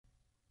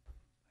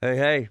Hey,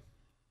 hey.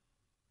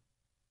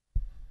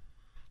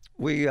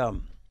 We have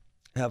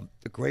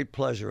the great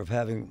pleasure of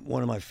having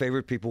one of my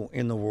favorite people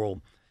in the world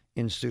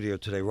in studio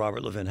today,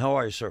 Robert Levin. How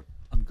are you, sir?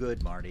 I'm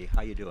good, Marty.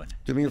 How you doing?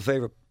 Do me a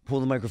favor.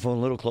 Pull the microphone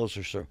a little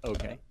closer, sir.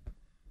 Okay.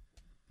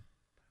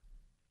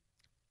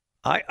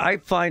 I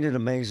find it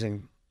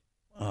amazing,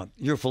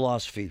 your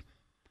philosophy.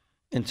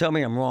 And tell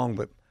me I'm wrong,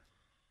 but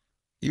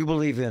you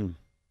believe in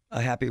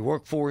a happy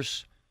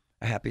workforce,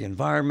 a happy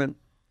environment,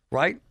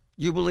 right?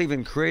 You believe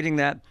in creating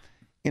that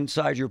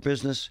inside your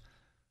business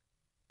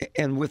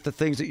and with the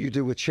things that you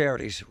do with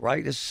charities,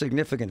 right? It's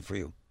significant for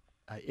you.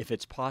 If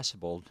it's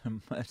possible,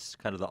 that's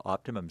kind of the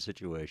optimum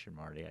situation,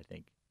 Marty, I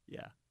think.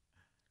 Yeah.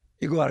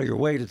 You go out of your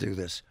way to do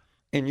this,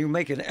 and you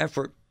make an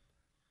effort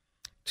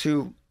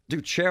to do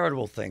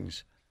charitable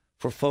things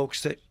for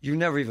folks that you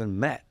never even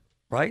met,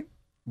 right?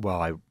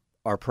 Well,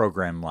 our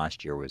program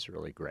last year was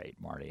really great,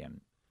 Marty, and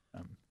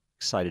I'm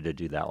excited to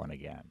do that one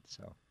again.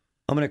 So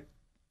I'm going to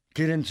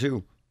get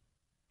into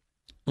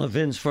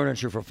Levin's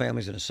Furniture for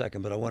Families in a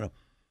second, but I want to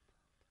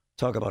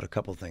talk about a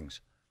couple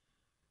things.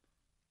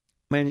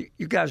 Man,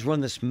 you guys run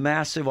this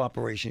massive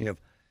operation. You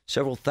have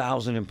several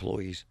thousand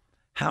employees.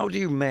 How do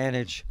you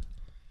manage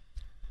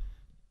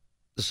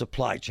the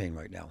supply chain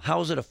right now?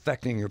 How is it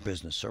affecting your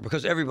business, sir?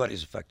 Because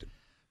everybody's affected.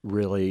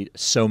 really,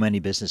 so many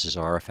businesses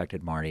are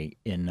affected, Marty.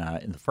 In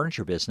the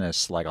furniture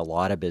business, like a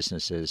lot of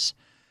businesses,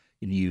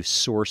 you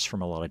source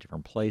from a lot of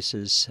different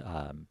places.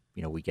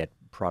 We get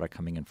product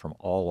coming in from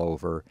all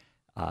over.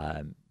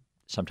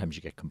 Sometimes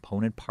you get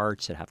component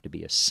parts that have to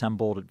be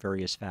assembled at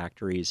various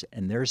factories,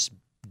 and there's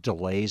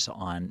delays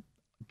on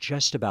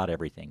just about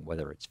everything,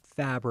 whether it's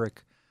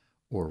fabric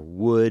or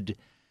wood.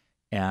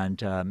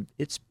 And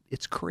it's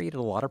created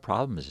a lot of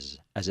problems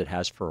as it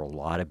has for a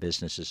lot of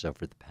businesses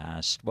over the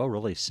past, well,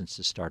 really since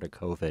the start of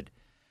COVID.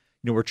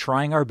 We're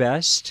trying our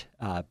best,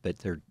 but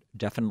there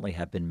definitely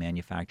have been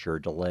manufacturer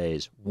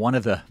delays. One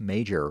of the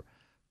major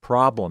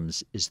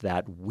problems is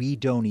that we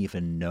don't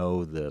even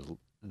know the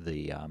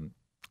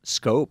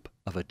scope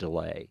of a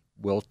delay.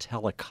 We'll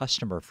tell a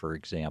customer, for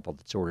example,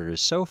 that's ordered a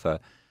sofa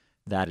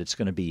that it's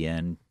going to be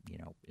in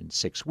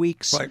 6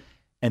 weeks. Right.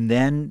 And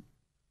then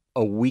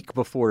a week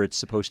before it's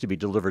supposed to be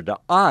delivered to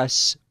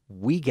us,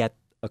 we get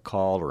a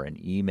call or an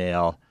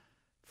email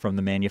from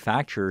the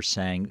manufacturer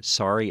saying,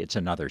 sorry, it's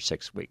another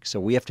 6 weeks.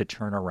 So we have to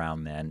turn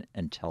around then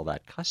and tell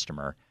that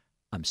customer,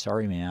 I'm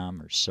sorry,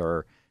 ma'am or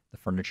sir, the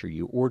furniture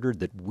you ordered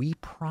that we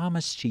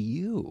promised to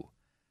you,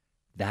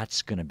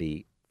 that's going to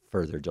be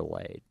further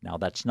delayed. Now,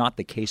 that's not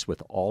the case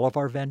with all of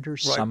our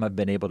vendors. Right. Some have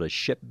been able to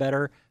ship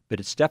better, but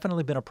it's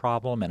definitely been a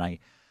problem, and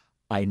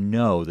I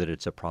know that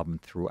it's a problem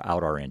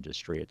throughout our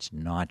industry. It's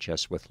not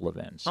just with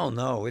Levin's. Oh,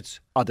 no, it's...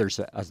 Others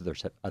are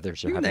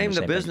You having name the the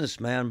same business,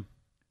 man.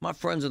 My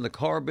friends in the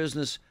car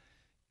business,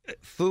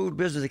 food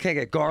business, they can't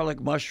get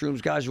garlic,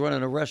 mushrooms, guys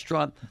running a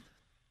restaurant,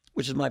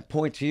 which is my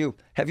point to you.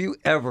 Have you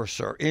ever,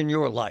 sir, in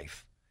your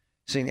life,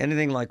 seen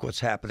anything like what's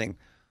happening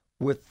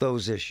with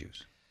those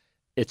issues?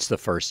 It's the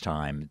first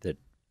time that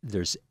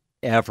there's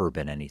ever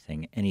been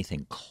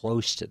anything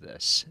close to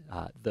this.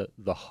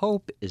 The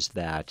hope is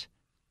that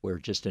we're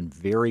just in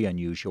very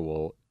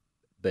unusual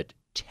but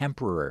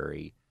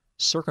temporary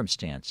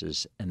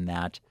circumstances, and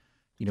that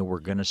we're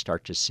going to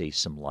start to see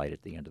some light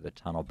at the end of the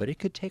tunnel. But it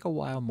could take a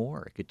while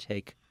more. It could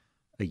take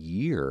a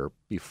year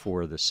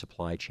before the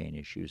supply chain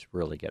issues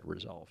really get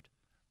resolved.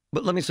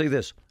 But let me say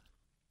this.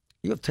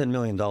 You have $10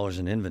 million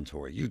in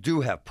inventory. You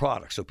do have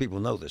products, so people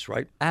know this,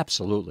 right?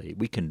 Absolutely.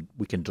 We can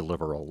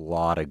deliver a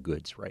lot of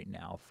goods right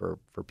now for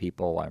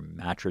people. Our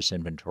mattress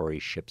inventory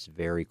ships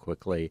very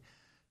quickly.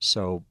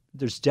 So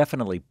there's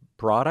definitely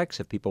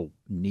products if people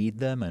need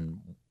them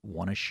and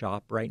want to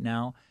shop right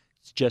now.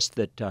 It's just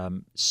that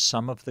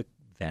some of the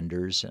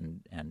vendors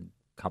and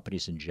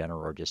companies in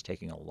general are just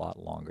taking a lot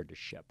longer to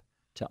ship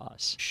to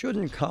us.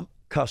 Shouldn't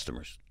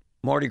customers,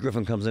 Marty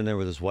Griffin comes in there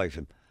with his wife,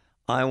 and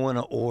I want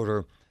to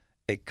order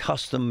a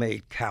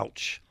custom-made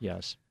couch.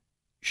 Yes.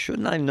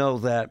 Shouldn't I know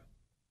that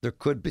there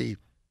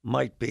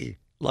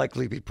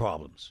likely be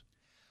problems?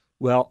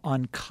 Well,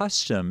 on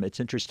custom, it's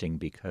interesting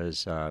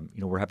because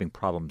we're having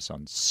problems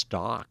on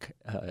stock.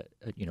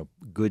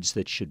 Goods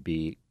that should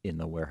be in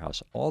the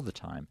warehouse all the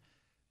time.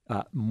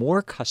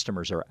 More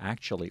customers are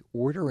actually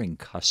ordering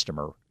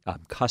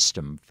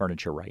custom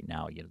furniture right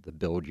now. The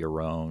build your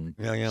own,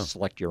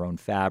 select your own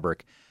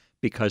fabric,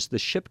 because the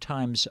ship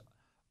times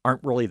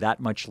aren't really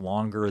that much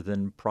longer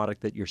than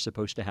product that you're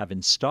supposed to have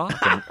in stock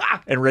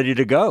and ready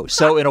to go.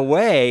 So in a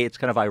way, it's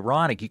kind of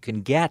ironic. You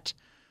can get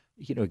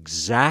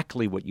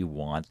exactly what you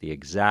want, the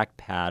exact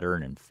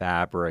pattern and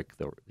fabric,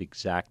 the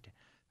exact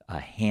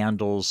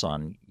handles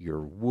on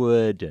your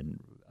wood and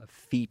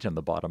feet on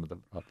the bottom of the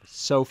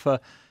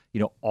sofa.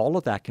 All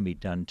of that can be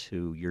done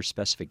to your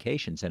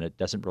specifications, and it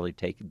doesn't really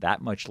take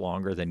that much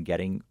longer than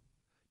getting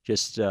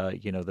just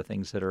the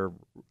things that are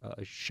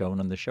shown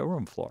on the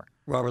showroom floor.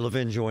 Robert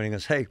Levin joining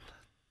us. Hey,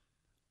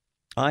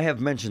 I have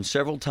mentioned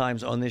several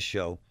times on this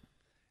show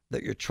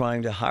that you're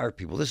trying to hire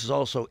people. This is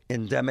also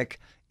endemic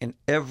in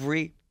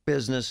every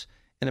business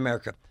in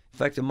America. In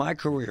fact, in my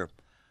career,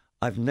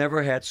 I've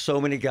never had so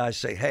many guys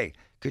say, hey,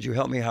 could you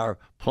help me hire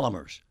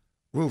plumbers,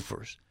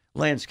 roofers,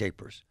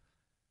 landscapers?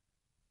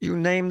 You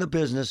name the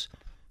business,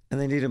 and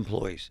they need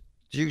employees.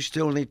 Do you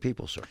still need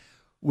people, sir?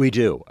 We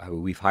do.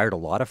 We've hired a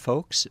lot of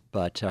folks,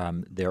 but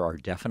there are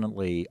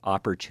definitely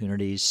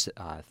opportunities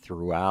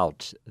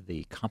throughout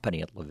the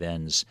company at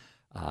Levin's.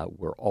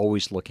 We're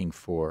always looking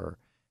for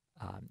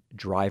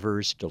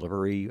drivers,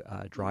 delivery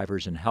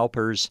drivers and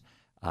helpers.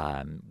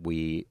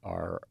 We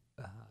are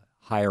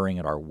hiring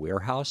at our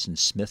warehouse in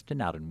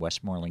Smithton out in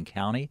Westmoreland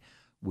County.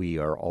 We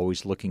are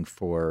always looking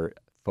for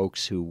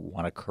folks who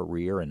want a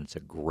career, and it's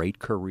a great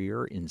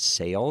career, in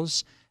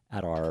sales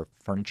at our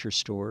furniture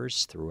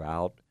stores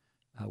throughout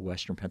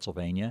Western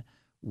Pennsylvania.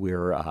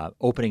 We're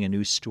opening a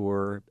new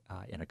store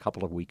in a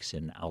couple of weeks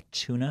in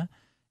Altoona,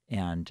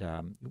 and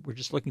we're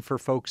just looking for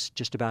folks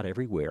just about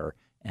everywhere.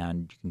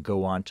 And you can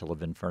go on to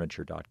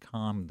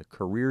levinfurniture.com, the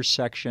careers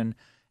section,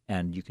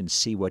 and you can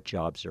see what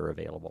jobs are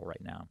available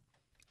right now.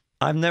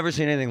 I've never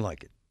seen anything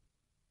like it.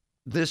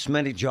 This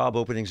many job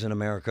openings in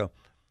America.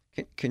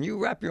 Can you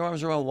wrap your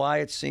arms around why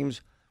it seems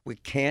we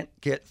can't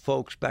get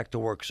folks back to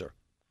work, sir?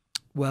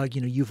 Well,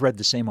 you've read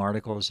the same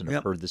articles and have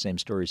Yep. heard the same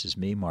stories as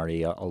me,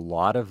 Marty. A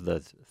lot of the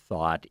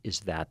thought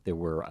is that there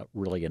were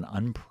really an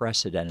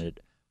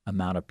unprecedented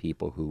amount of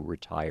people who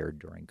retired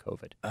during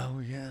COVID. Oh,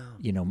 yeah.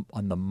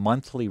 On the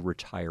monthly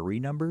retiree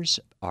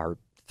numbers are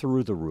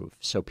through the roof.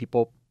 So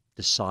people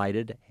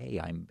decided, hey,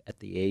 I'm at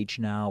the age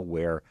now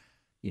where,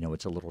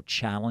 it's a little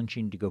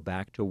challenging to go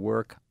back to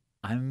work.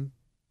 I'm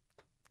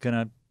going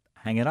to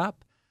hang it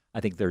up. I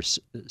think there's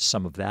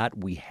some of that.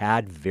 We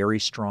had very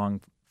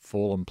strong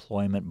full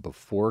employment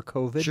before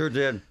COVID. Sure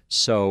did.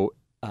 So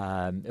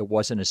it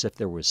wasn't as if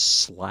there was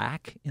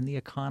slack in the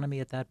economy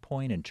at that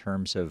point in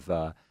terms of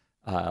a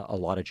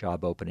lot of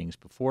job openings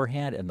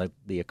beforehand, and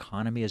the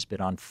economy has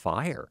been on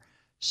fire.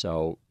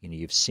 So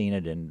you've seen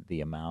it in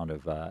the amount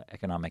of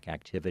economic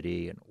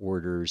activity and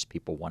orders,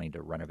 people wanting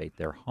to renovate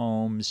their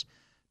homes,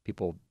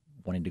 people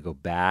wanting to go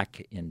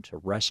back into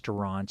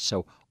restaurants.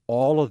 So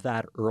all of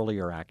that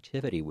earlier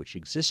activity, which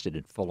existed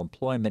in full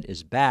employment,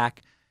 is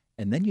back.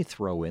 And then you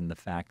throw in the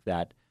fact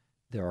that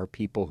there are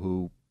people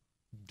who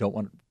don't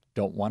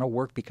want to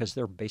work because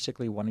they're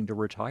basically wanting to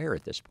retire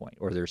at this point,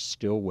 or they're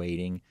still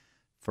waiting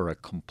for a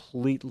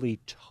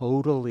completely,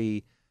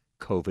 totally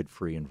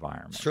COVID-free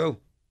environment. It's true.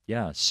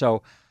 Yeah,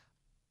 so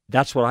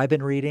that's what I've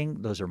been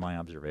reading. Those are my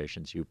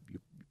observations. You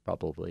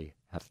probably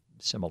have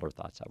similar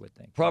thoughts, I would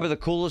think. Probably the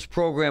coolest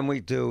program we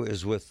do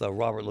is with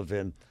Robert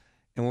Levin,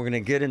 and we're going to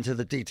get into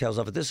the details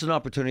of it. This is an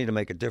opportunity to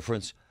make a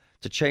difference,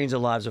 to change the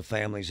lives of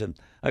families, and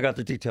I got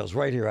the details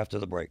right here after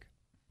the break.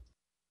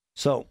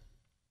 So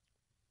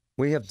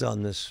we have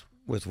done this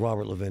with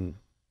Robert Levin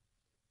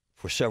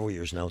for several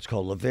years now. It's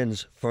called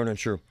Levin's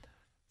Furniture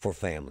for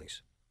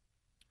Families.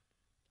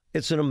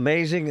 It's an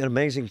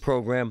amazing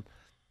program,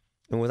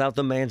 and without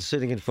the man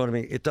sitting in front of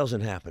me, it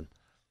doesn't happen.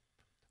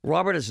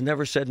 Robert has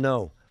never said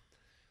no.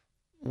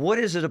 What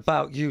is it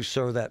about you,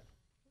 sir, that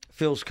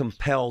feels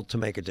compelled to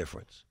make a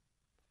difference?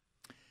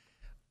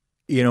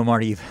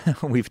 Marty,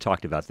 we've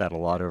talked about that a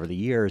lot over the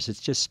years.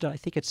 It's just, I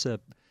think it's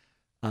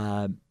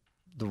the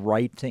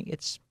right thing.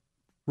 It's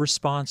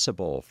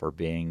responsible for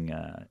being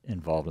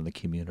involved in the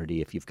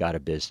community if you've got a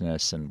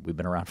business, and we've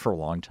been around for a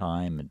long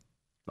time, and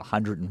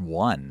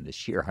 101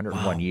 this year,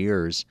 101 Wow.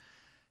 years.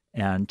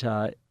 And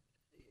I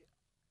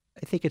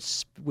think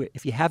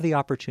if you have the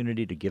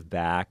opportunity to give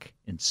back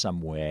in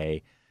some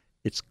way,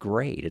 it's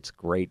great. It's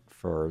great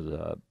for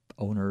the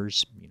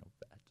owners.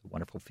 It's a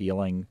wonderful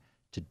feeling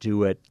to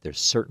do it. There's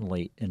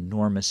certainly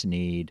enormous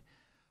need.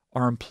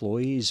 Our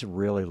employees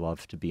really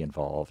love to be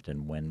involved,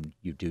 and when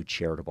you do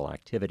charitable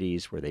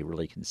activities where they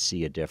really can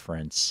see a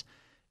difference,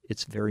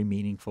 it's very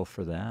meaningful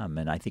for them.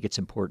 And I think it's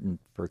important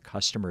for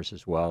customers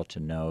as well to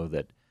know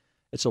that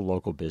it's a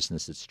local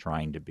business that's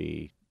trying to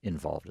be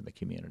involved in the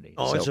community.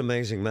 Oh, So it's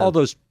amazing, man. all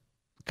those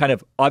kind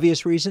of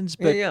obvious reasons,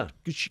 but Yeah.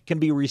 can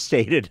be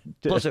restated.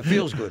 Plus, it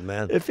feels good,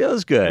 man. It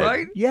feels good.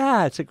 Right?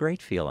 Yeah, it's a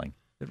great feeling.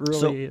 It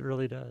So-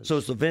 really does. So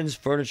it's Levin's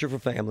Furniture for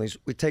Families.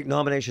 We take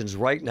nominations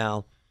right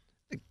now.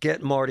 The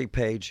Get Marty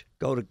page.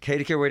 Go to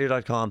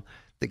kdkradio.com,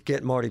 the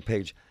Get Marty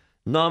page.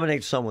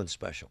 Nominate someone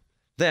special.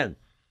 Then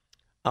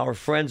our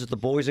friends at the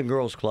Boys and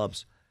Girls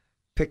Clubs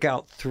pick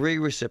out 3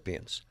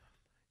 recipients,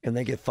 and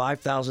they get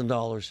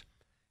 $5,000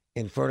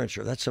 in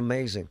furniture. That's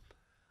amazing.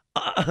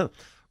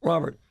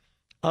 Robert,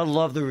 I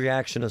love the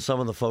reaction of some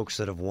of the folks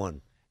that have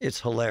won. It's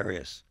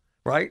hilarious,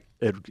 right?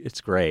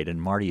 It's great.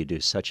 And Marty, you do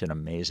such an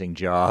amazing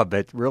job.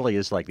 It really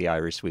is like the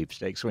Irish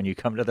sweepstakes when you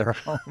come to their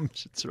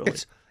homes.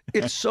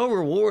 It's so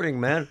rewarding,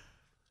 man.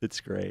 It's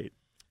great.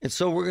 And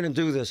so we're going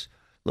to do this.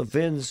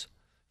 Levin's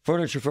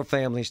Furniture for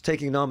Families,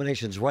 taking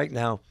nominations right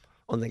now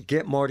on the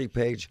Get Marty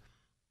page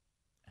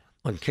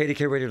on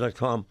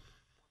kdkradio.com.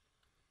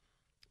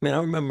 Man, I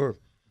remember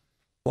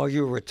while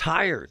you were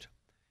retired,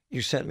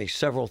 you sent me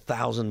several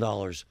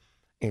 $1,000s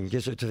in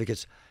gift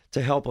certificates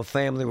to help a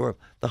family where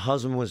the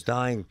husband was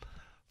dying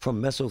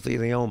from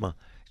mesothelioma.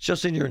 It's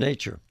just in your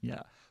nature.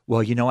 Yeah.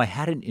 Well, I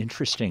had an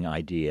interesting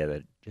idea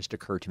that just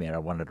occurred to me, and I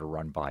wanted to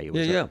run by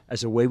you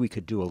as a way we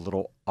could do a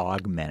little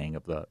augmenting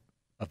of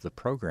the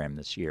program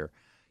this year.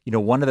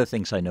 One of the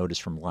things I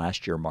noticed from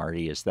last year,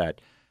 Marty, is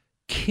that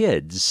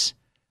kids,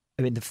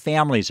 I mean, the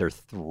families are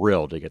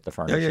thrilled to get the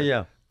furniture.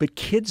 Yeah. But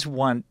kids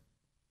want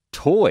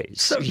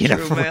toys. So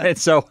true, man.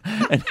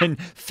 And then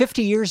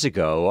 50 years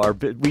ago,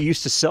 we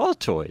used to sell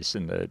toys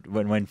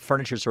when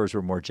furniture stores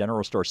were more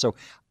general stores. So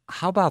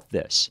how about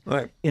this?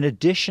 Right. In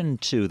addition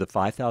to the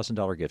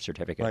 $5,000 gift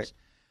certificates, Right.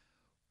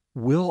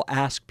 we'll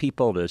ask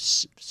people to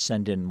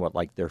send in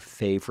their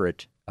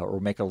favorite or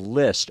make a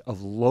list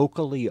of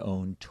locally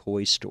owned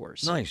toy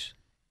stores. Nice.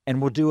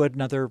 And we'll do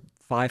another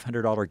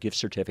 $500 gift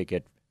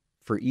certificate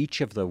for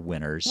each of the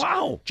winners.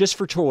 Wow. Just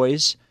for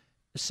toys,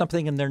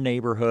 something in their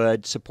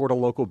neighborhood, support a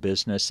local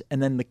business,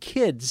 and then the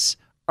kids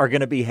are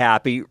going to be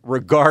happy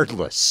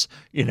regardless,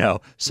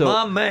 So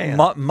My man.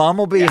 Mom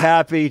will be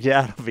happy,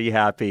 Dad will be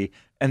happy,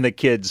 and the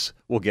kids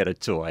will get a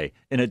toy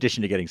in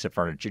addition to getting some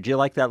furniture. Do you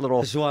like that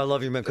little This is why I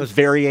love you, man. Because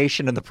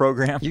variation in the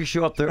program? you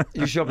show up at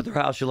their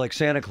house, you're like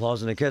Santa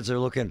Claus, and the kids are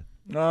looking.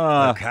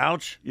 Uh, A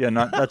couch? yeah,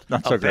 that's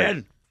not so A great.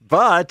 bed?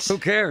 But Who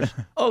cares?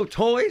 Oh,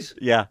 toys?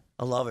 yeah,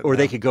 I love it. or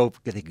they man. could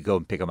go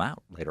and pick them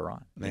out later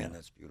on. Man,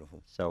 that's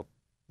beautiful. So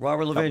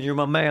Robert Levin, you're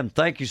my man.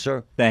 Thank you,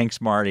 sir. thanks,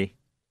 Marty.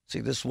 See,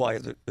 this is why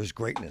there's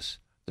greatness.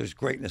 There's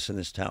greatness in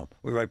this town.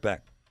 We'll be right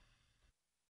back.